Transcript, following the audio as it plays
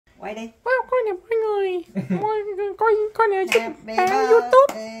Quay đi. Wow, coi nè mọi người. Coi nè trên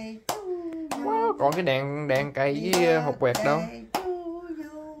YouTube. Wow, còn cái đèn cày với hộp quẹt đâu.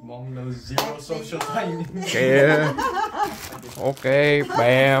 Mom knows zero social timing. Kìa. Ok,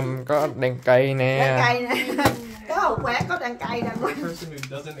 bam, có đèn cày nè. Đèn cày nè. Có hộp quẹt, có đèn cày nè. A person who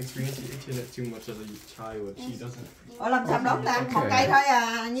doesn't experience the internet too much as a child, she doesn't. Làm sao đón ta? Một cây thôi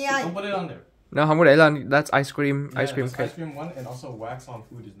à, Nhi ơi. Don't put it on there. Nó không có để lên, that's ice cream Yeah, cake. ice cream one and also wax on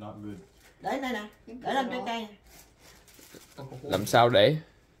food is not good. Để đây nè, để lên trên cây nè. Làm sao để?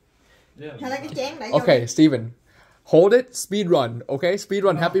 Yeah. Hay lấy cái chén để vô. Okay, Steven. Hold it, speed run. Okay, speed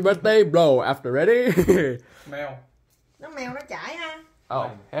run. Happy birthday, bro. After ready. Mèo. Nó mèo nó chảy ha.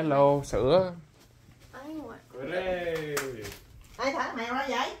 Oh, hello, sữa. Hooray. Ai thả mèo ra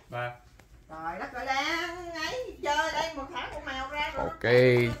vậy? Ba. Trời đất ơi, đang ấy chơi đây một thả con mèo ra rồi. Ok.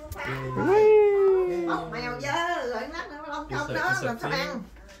 Bóc mèo dơ, rồi nát nó lông trong đó làm sao ăn.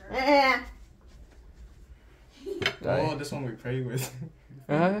 Đây. Oh, this one we pray with.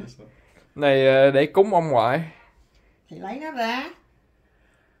 Hả? This one. Này để cúng ông ngoại. Thì lấy nó ra.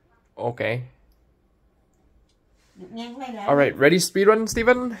 Ok. Được ngang đây là. Alright, ready speed run,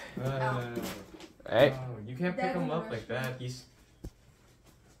 Steven? Hey, You can't pick him up like that. He's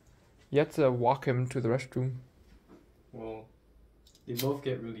you have to walk him to the restroom. well. They both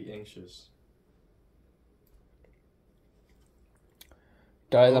get really anxious.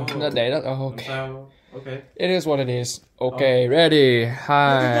 Trời, làm nó để đó. Oh, Làm okay. sao? Okay. It is what it is. Okay, ready.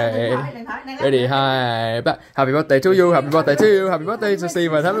 Hi. Ready, hi. Happy birthday to you. Happy birthday to you. Happy birthday to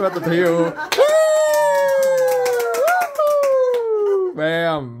Steven. Happy birthday to you.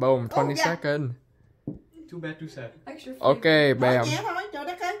 Bam, boom, 20 seconds. Too bad, too sad. Okay, bam. Nhẹ thôi, trời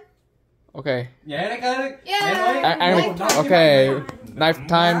đất ơi. Okay. Nhẹ đấy cơ. Ăn okay. Knife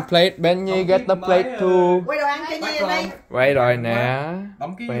time, plate. Benny, get the plate too. Quay đồ ăn cho Nhi đi. Quay rồi nè.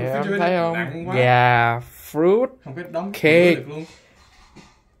 Đóng cái Bam, refrigerator thấy không? nặng quá. Gà, fruit, Không biết đóng Cake. được luôn.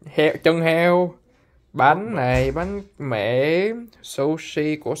 chân heo, bánh này, bánh mễ,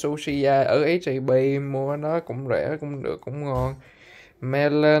 sushi của Sushiya ở HEB mua nó cũng rẻ, cũng được, cũng ngon.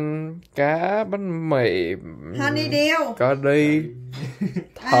 Melon, cá, bánh mì, Honeydew. curry,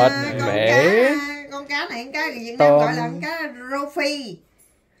 thịt mễ, Con cá này con cá Việt Nam gọi là con cá rô phi.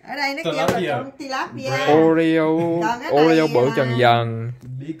 Ở đây nó kêu là con tilapia. Oreo, Còn cái Oreo này bự là- trần dần,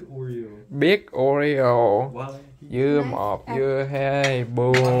 Big Oreo. Big Oreo, Wow. dưa một, dưa hai,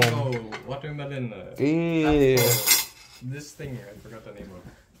 boom. Oh, watermelon. Kia. This thing here, I forgot the name of.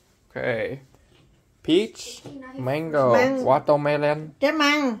 Okay. Peach, mango, Mang- watermelon. Trái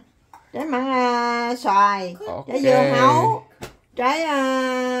măng xoài, Ok. trái dưa hấu, trái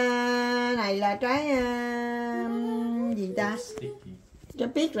này là trái gì ta? Sticky. Trái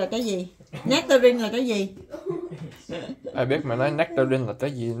biết là cái gì? Nectarine là cái gì? Ai biết mà nói nectarine là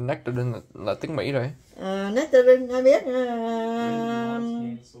cái gì? Nectarine là tiếng Mỹ rồi. Nectarine ai biết?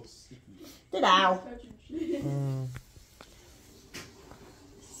 So sticky. Trái đào.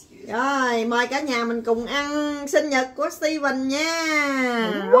 Rồi, mời cả nhà mình cùng ăn sinh nhật của Steven nha.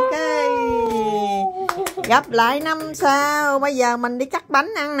 Ok. Gặp lại năm sau. Bây giờ mình đi cắt bánh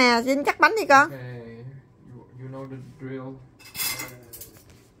ăn nè. Xin cắt bánh đi con. Okay. You know the drill.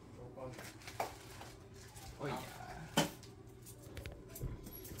 Okay.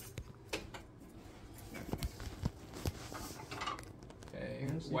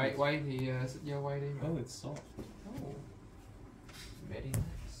 Quay thì xích vô quay đi. Oh, it's soft. Oh. Very nice.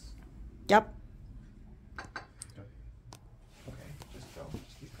 Chấp. Okay, just go.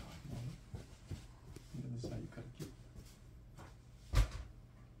 Just keep going. This is how you cut it.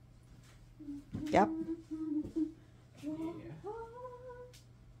 Chấp. Yeah.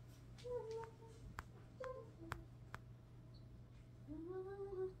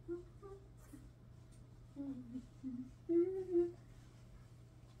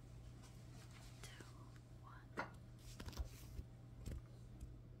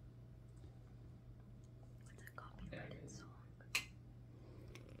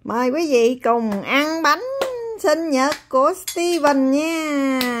 Mời quý vị cùng ăn bánh sinh nhật của Steven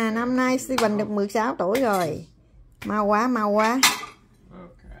nha. Năm nay Steven được 16 tuổi rồi. Mau quá, mau quá.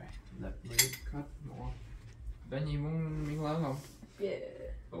 Okay. Let me cut more. Đã Nhi muốn miếng lớn không? Yeah.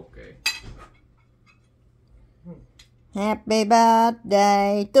 Okay. Happy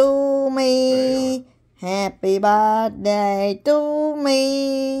birthday to me. Happy birthday to me.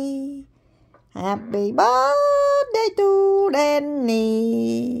 Happy birthday to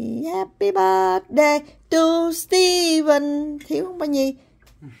Danny. Happy birthday to Steven. Thiếu không bao nhiêu?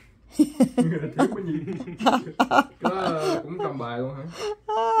 Có cũng cầm bài luôn hả?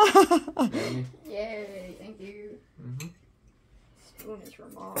 Yay, thank you. spoon is for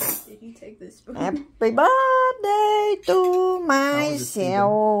Mom. Did he take this spoon? Happy birthday to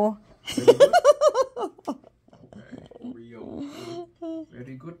myself. Oreo.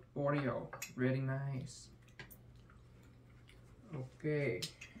 Very good Oreo. Very nice. Okay.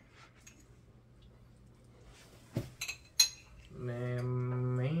 Nè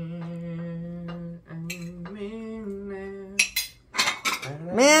mẹ ăn miếng nè.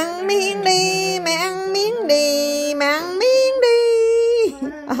 Mẹ ăn miếng đi, mẹ ăn miếng đi, mẹ ăn miếng đi.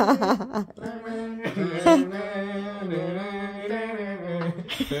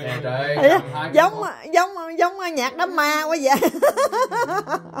 Trời, giống nhạc đám ma quá vậy.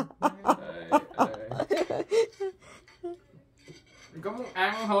 Có muốn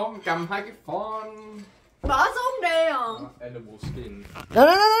ăn không? Cầm hai cái phone. Bỏ xuống đi à. Edible skin.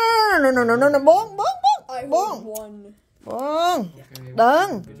 Bốn. I want one.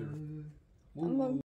 Đừng. Bitter.